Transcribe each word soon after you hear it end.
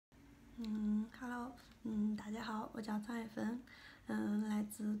Hello，大家好，我叫张爱芬，来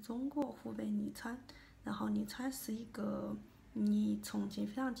自中国湖北利川，然后利川是一个离重庆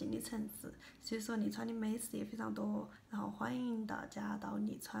非常近的城市，所以说利川的美食也非常多，然后欢迎大家到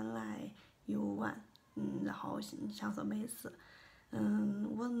利川来游玩，然后享受美食。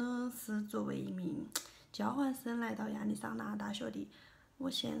我呢是作为一名交换生来到亚利桑那大学的，我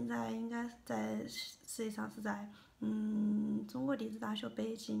现在应该实际上是在中国地质大学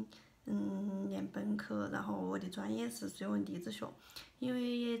北京念本科，然后我的专业是水文地质学，因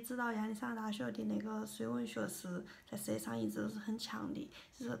为也知道亚利桑那大学的那个水文学是在世界上一直都是很强的，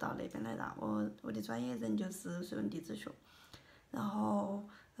所以说到那边来了，我的专业仍旧是水文地质学，然后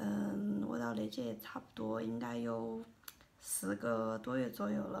我到那届差不多应该有4个多月左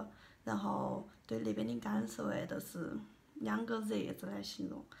右了，然后对那边的感受都是2个热字来形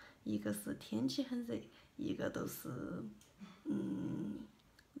容，一个是天气很热，一个都是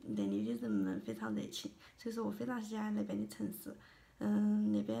那里的人们非常热情，所以说我非常喜爱那边的城市。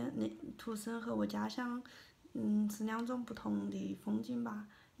那边土生和我家乡是2种不同的风景吧，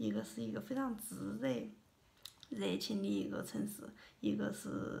一个是一个非常炙热情的一个城市，一个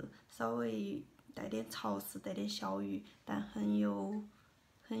是稍微带点潮湿、带点小雨，但很有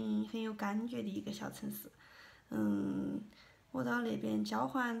感觉的一个小城市。我到那边交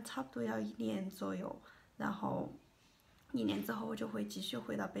换差不多要1年左右，然后1年之后我就会继续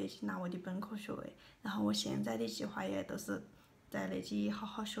回到北京拿我的本科学位。然后我现在的计划也都是在那里好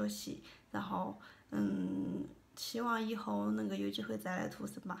好学习，然后希望以后能够有机会再来土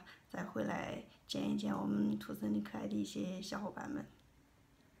生吧，再回来见一见我们土生的可爱的一些小伙伴们。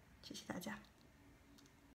谢谢大家。